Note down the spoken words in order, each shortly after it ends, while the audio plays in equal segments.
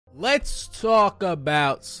Let's talk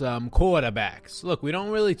about some quarterbacks. Look, we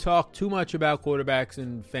don't really talk too much about quarterbacks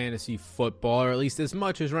in fantasy football, or at least as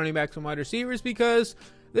much as running backs and wide receivers, because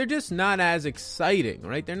they're just not as exciting,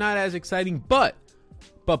 right? They're not as exciting, but,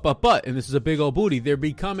 and this is a big old booty, they're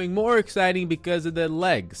becoming more exciting because of their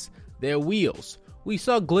legs, their wheels. We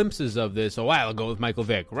saw glimpses of this a while ago with Michael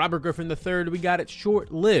Vick. Robert Griffin III, we got it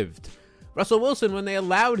short-lived. Russell Wilson, when they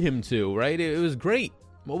allowed him to, right? It was great.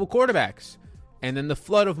 Mobile quarterbacks. And then the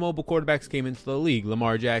flood of mobile quarterbacks came into the league.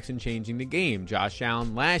 Lamar Jackson changing the game. Josh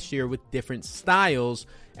Allen last year with different styles.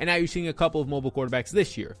 And now you're seeing a couple of mobile quarterbacks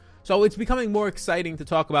this year. So it's becoming more exciting to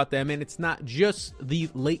talk about them. And it's not just the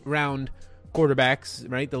late round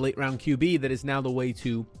quarterbacks, right? The late round QB that is now the way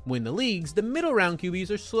to win the leagues. The middle round QBs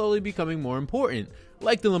are slowly becoming more important.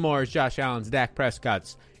 Like the Lamars, Josh Allen's, Dak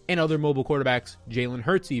Prescott's, and other mobile quarterbacks, Jalen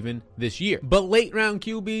Hurts even, this year. But late round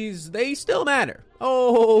QBs, they still matter.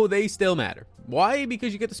 Oh, they still matter. Why?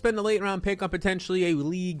 Because you get to spend a late round pick on potentially a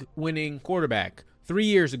league-winning quarterback. 3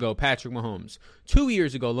 years ago, Patrick Mahomes. 2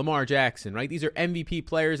 years ago, Lamar Jackson, right? These are MVP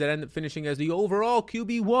players that end up finishing as the overall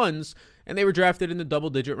QB1s, and they were drafted in the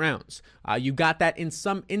double-digit rounds. You got that in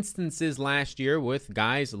some instances last year with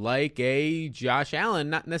guys like a Josh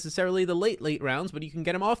Allen, not necessarily the late rounds, but you can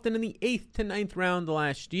get him often in the 8th to 9th round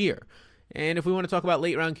last year. And if we want to talk about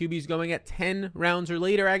late-round QBs going at 10 rounds or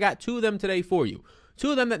later, I got 2 of them today for you. 2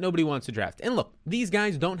 of them that nobody wants to draft. And look, these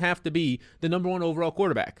guys don't have to be the number 1 overall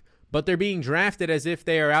quarterback, but they're being drafted as if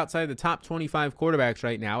they are outside the top 25 quarterbacks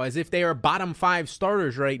right now, as if they are bottom 5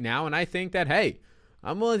 starters right now. And I think that, hey,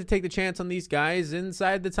 I'm willing to take the chance on these guys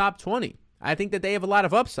inside the top 20. I think that they have a lot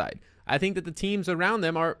of upside. I think that the teams around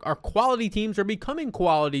them are quality teams, are becoming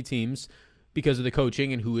quality teams because of the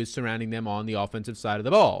coaching and who is surrounding them on the offensive side of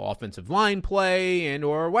the ball, offensive line play and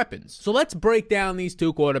or weapons. So let's break down these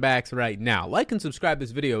 2 quarterbacks right now. Like and subscribe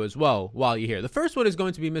this video as well while you're here. The first one is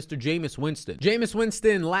going to be Mr. Jameis Winston. Jameis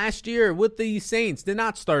Winston last year with the Saints did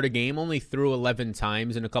not start a game, only threw 11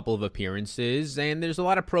 times in a couple of appearances, and there's a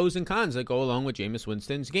lot of pros and cons that go along with Jameis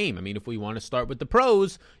Winston's game. I mean, if we want to start with the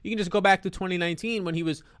pros, you can just go back to 2019 when he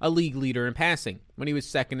was a league leader in passing, when he was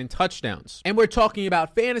second in touchdowns. And we're talking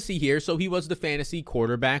about fantasy here, so he was the fantasy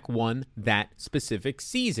quarterback 1 that specific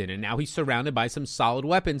season. And now he's surrounded by some solid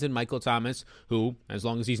weapons in Michael Thomas, who, as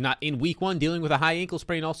long as he's not in week 1 dealing with a high ankle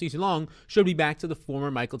sprain all season long, should be back to the former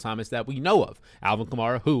Michael Thomas that we know of. Alvin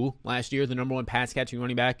Kamara, who last year the number 1 pass catching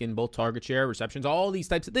running back in both target share, receptions, all these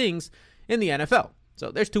types of things in the NFL. So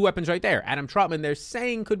there's 2 weapons right there. Adam Trautman, they're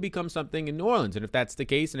saying, could become something in New Orleans. And if that's the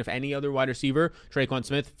case, and if any other wide receiver, Tre'Quan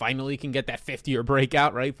Smith, finally can get that 5th-year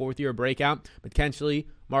breakout, right? 4th-year breakout, potentially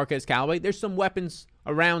Marquez Callaway, there's some weapons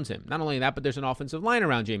around him. Not only that, but there's an offensive line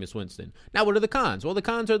around Jameis Winston. Now, what are the cons? Well, the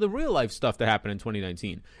cons are the real-life stuff that happened in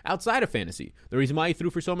 2019, outside of fantasy. The reason why he threw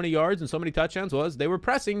for so many yards and so many touchdowns was they were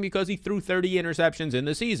pressing because he threw 30 interceptions in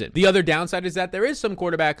the season. The other downside is that there is some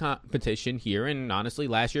quarterback competition here, and honestly,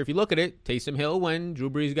 last year, if you look at it, Taysom Hill, when Drew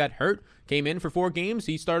Brees got hurt, came in for 4 games.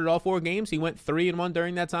 He started all 4 games. He went 3-1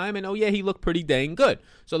 during that time, and oh yeah, he looked pretty dang good.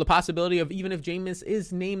 So the possibility of, even if Jameis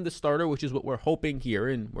is named the starter, which is what we're hoping here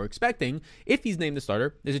and we're expecting, if he's named the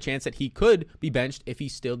starter, there's a chance that he could be benched if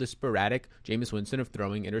he's still the sporadic Jameis Winston of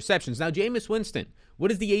throwing interceptions. Now, Jameis Winston,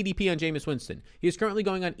 what is the ADP on Jameis Winston? He is currently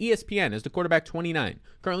going on ESPN as the quarterback 29,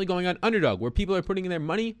 currently going on Underdog, where people are putting their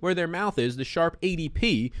money where their mouth is, the sharp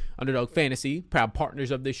ADP, Underdog Fantasy, proud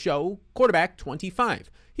partners of this show, quarterback 25.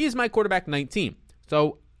 He is my quarterback 19.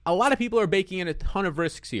 So a lot of people are baking in a ton of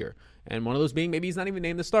risks here. And one of those being maybe he's not even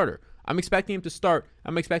named the starter. I'm expecting him to start.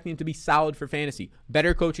 I'm expecting him to be solid for fantasy.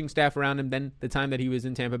 Better coaching staff around him than the time that he was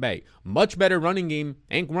in Tampa Bay. Much better running game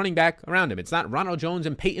and running back around him. It's not Ronald Jones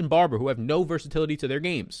and Peyton Barber who have no versatility to their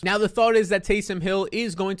games. Now, the thought is that Taysom Hill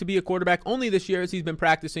is going to be a quarterback only this year, as he's been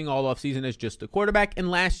practicing all offseason as just a quarterback. And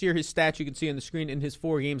last year, his stats you can see on the screen in his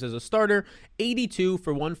 4 games as a starter, 82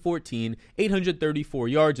 for 114, 834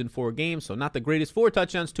 yards in 4 games. So not the greatest. 4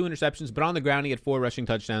 touchdowns, 2 interceptions, but on the ground he had 4 rushing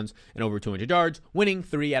touchdowns and over 200 yards, winning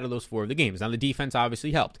 3 out of those 4 of the games. Now, the defense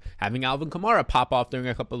obviously helped. Having Alvin Kamara pop off during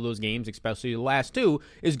a couple of those games, especially the last 2,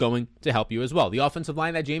 is going to help you as well. The offensive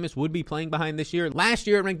line that Jameis would be playing behind this year, last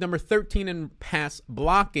year it ranked number 13 in pass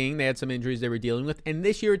blocking. They had some injuries they were dealing with, and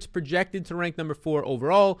this year it's projected to rank number 4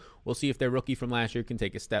 overall. We'll see if their rookie from last year can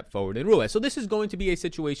take a step forward in Ruiz. So this is going to be a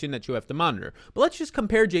situation that you have to monitor. But let's just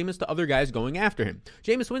compare Jameis to other guys going after him.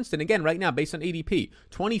 Jameis Winston, again, right now, based on ADP,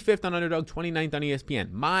 25th on Underdog, 29th on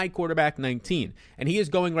ESPN. My quarterback, 19. And he is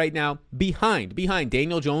going right now behind behind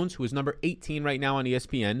Daniel Jones, who is number 18 right now on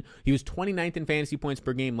ESPN. He was 29th in fantasy points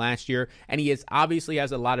per game last year, and he obviously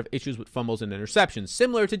has a lot of issues with fumbles and interceptions,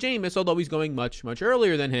 similar to Jameis, although he's going much, much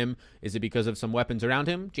earlier than him. Is it because of some weapons around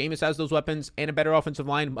him? Jameis has those weapons and a better offensive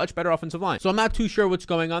line, much better offensive line. So I'm not too sure what's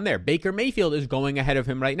going on there. Baker Mayfield is going ahead of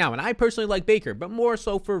him right now, and I personally like Baker, but more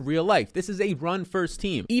so for real life. This is a run-first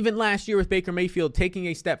team. Even last year with Baker Mayfield taking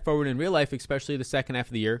a step forward in real life, especially the second half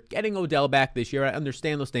of the year, getting Odell back this year, I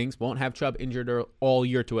understand those things. Won't have Chubb injured all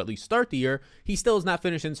year to at least start the year. He still has not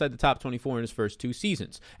finished inside the top 24 in his first 2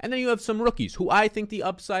 seasons. And then you have some rookies who I think the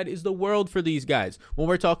upside is the world for these guys. When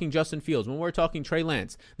we're talking Justin Fields, when we're talking Trey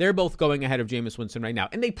Lance, they're both going ahead of Jameis Winston right now.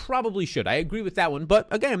 And they probably should. I agree with that one. But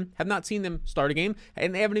again, have not seen them start a game,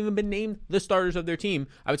 and they haven't even been named the starters of their team.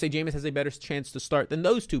 I would say Jameis has a better chance to start than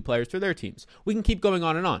those 2 players for their teams. We can keep going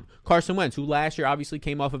on and on. Carson Wentz, who last year obviously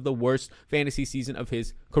came off of the worst fantasy season of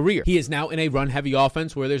his career. He is now in a run-heavy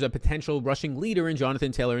offense where there's a potential rushing leader in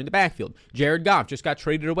Jonathan Taylor in the backfield. Jared Goff just got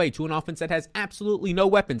traded away to an offense that has absolutely no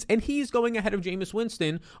weapons, and he's going ahead of Jameis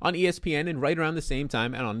Winston on ESPN and right around the same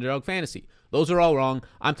time at Underdog Fantasy. Those are all wrong.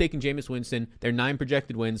 I'm taking Jameis Winston. Their 9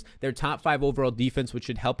 projected wins. Their top 5 overall defense, which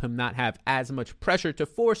should help him not have as much pressure to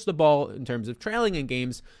force the ball in terms of trailing in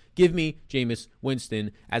games. Give me Jameis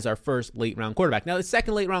Winston as our first late-round quarterback. Now, the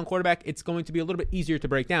second late-round quarterback, it's going to be a little bit easier to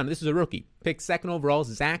break down. This is a rookie. Picked second overall,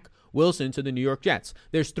 Zach Wilson to the New York Jets.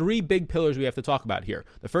 There's 3 big pillars we have to talk about here.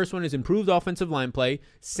 The first one is improved offensive line play,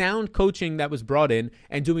 sound coaching that was brought in,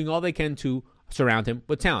 and doing all they can to surround him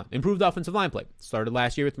with talent. Improved offensive line play. Started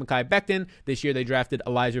last year with Mekhi Becton. This year they drafted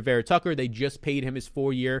Elijah Vera Tucker. They just paid him his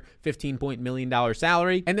 4-year, $15 million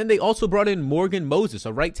salary. And then they also brought in Morgan Moses,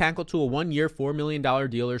 a right tackle, to a 1-year, $4 million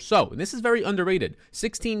deal or so. And this is very underrated.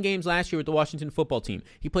 16 games last year with the Washington football team.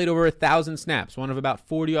 He played over 1,000 snaps, one of about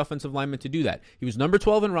 40 offensive linemen to do that. He was number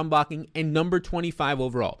 12 in run blocking and number 25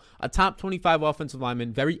 overall. A top 25 offensive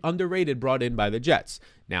lineman, very underrated, brought in by the Jets.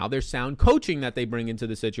 Now, there's sound coaching that they bring into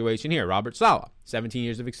the situation here. Robert Saleh, 17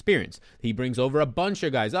 years of experience. He brings over a bunch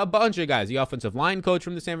of guys. The offensive line coach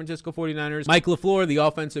from the San Francisco 49ers. Mike LaFleur, the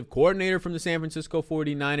offensive coordinator from the San Francisco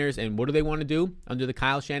 49ers. And what do they want to do under the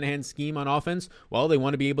Kyle Shanahan scheme on offense? Well, they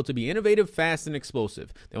want to be able to be innovative, fast, and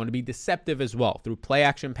explosive. They want to be deceptive as well through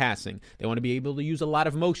play-action passing. They want to be able to use a lot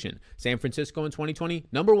of motion. San Francisco in 2020,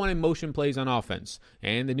 number 1 in motion plays on offense.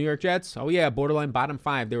 And the New York Jets, borderline bottom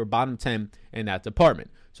 5. They were bottom 10 in that department.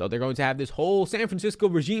 So they're going to have this whole San Francisco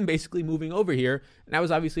regime basically moving over here. And that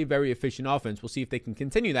was obviously a very efficient offense. We'll see if they can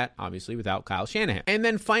continue that, obviously, without Kyle Shanahan. And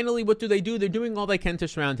then finally, what do? They're doing all they can to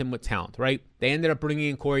surround him with talent, right? They ended up bringing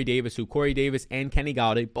in Corey Davis and Kenny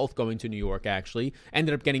Golladay, both going to New York, actually,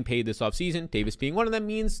 ended up getting paid this offseason. Davis being one of them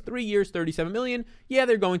means 3 years, $37 million. Yeah,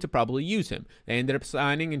 they're going to probably use him. They ended up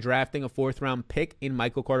signing and drafting a 4th-round pick in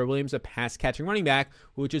Michael Carter-Williams, a pass-catching running back,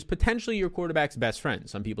 which is potentially your quarterback's best friend.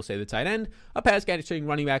 Some people say the tight end. A pass-catching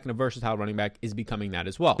running back and a versatile running back is becoming that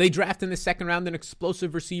as well. They draft in the 2nd round an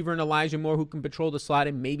explosive receiver in Elijah Moore who can patrol the slot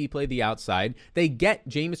and maybe play the outside. They get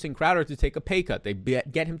Jamison Crowder to take a pay cut. They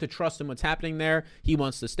get him to trust in what's happening there. He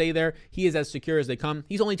wants to stay there. He is as secure as they come.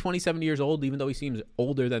 He's only 27 years old, even though he seems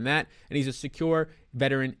older than that, and he's a secure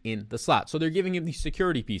veteran in the slot. So they're giving him these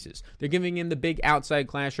security pieces. They're giving him the big outside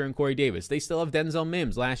clasher in Corey Davis. They still have Denzel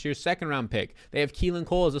Mims, last year's 2nd-round pick. They have Keelan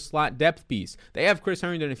Cole as a slot depth piece. They have Chris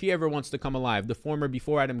Herndon, if he ever wants to come alive, the former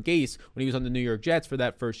before Adam Gase, when he was on the New York Jets for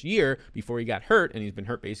that first year before he got hurt, and he's been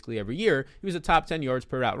hurt basically every year. He was a top 10 yards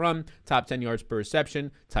per route run, top 10 yards per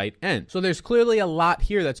reception, tight end. So there's clearly a lot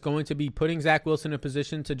here that's going to be putting Zach Wilson in a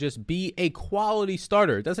position to just be a quality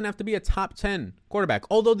starter. It doesn't have to be a top 10 quarterback,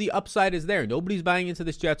 although the upside is there. Nobody's buying into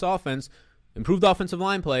this Jets offense. Improved offensive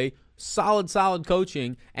line play, solid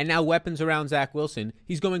coaching, and now weapons around Zach Wilson.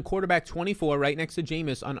 He's going quarterback 24 right next to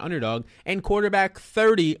Jameis on Underdog, and quarterback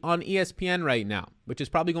 30 on ESPN right now, which is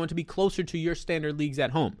probably going to be closer to your standard leagues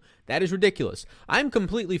at home. That is ridiculous. I'm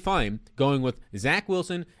completely fine going with Zach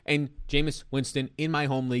Wilson and Jameis Winston in my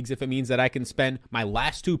home leagues if it means that I can spend my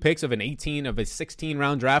last 2 picks of a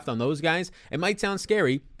 16-round draft on those guys. It might sound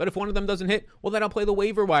scary, but if one of them doesn't hit, well, then I'll play the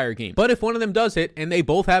waiver wire game. But if one of them does hit and they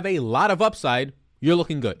both have a lot of upside, you're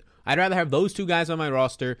looking good. I'd rather have those 2 guys on my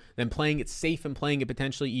roster than playing it safe and playing it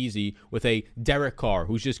potentially easy with a Derek Carr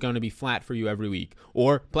who's just going to be flat for you every week.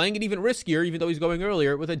 Or playing it even riskier, even though he's going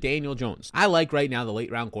earlier, with a Daniel Jones. I like right now the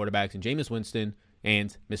late round quarterbacks in Jameis Winston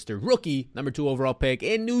and Mr. Rookie, number 2 overall pick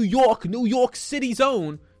in New York City's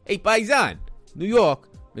own, 8 by Zan, New York,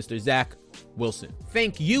 Mr. Zach Wilson.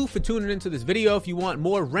 Thank you for tuning into this video. If you want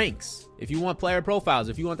more ranks, if you want player profiles,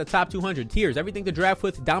 if you want the top 200 tiers, everything to draft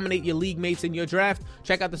with, dominate your league mates in your draft,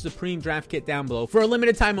 check out the Supreme Draft Kit down below. For a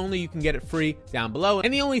limited time only, you can get it free down below.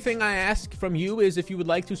 And the only thing I ask from you is if you would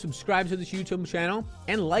like to subscribe to this YouTube channel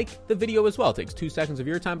and like the video as well. It takes 2 seconds of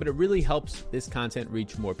your time, but it really helps this content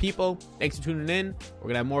reach more people. Thanks for tuning in. We're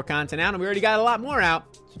going to have more content out, and we already got a lot more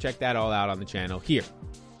out, so check that all out on the channel here.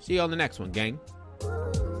 See you on the next one, gang.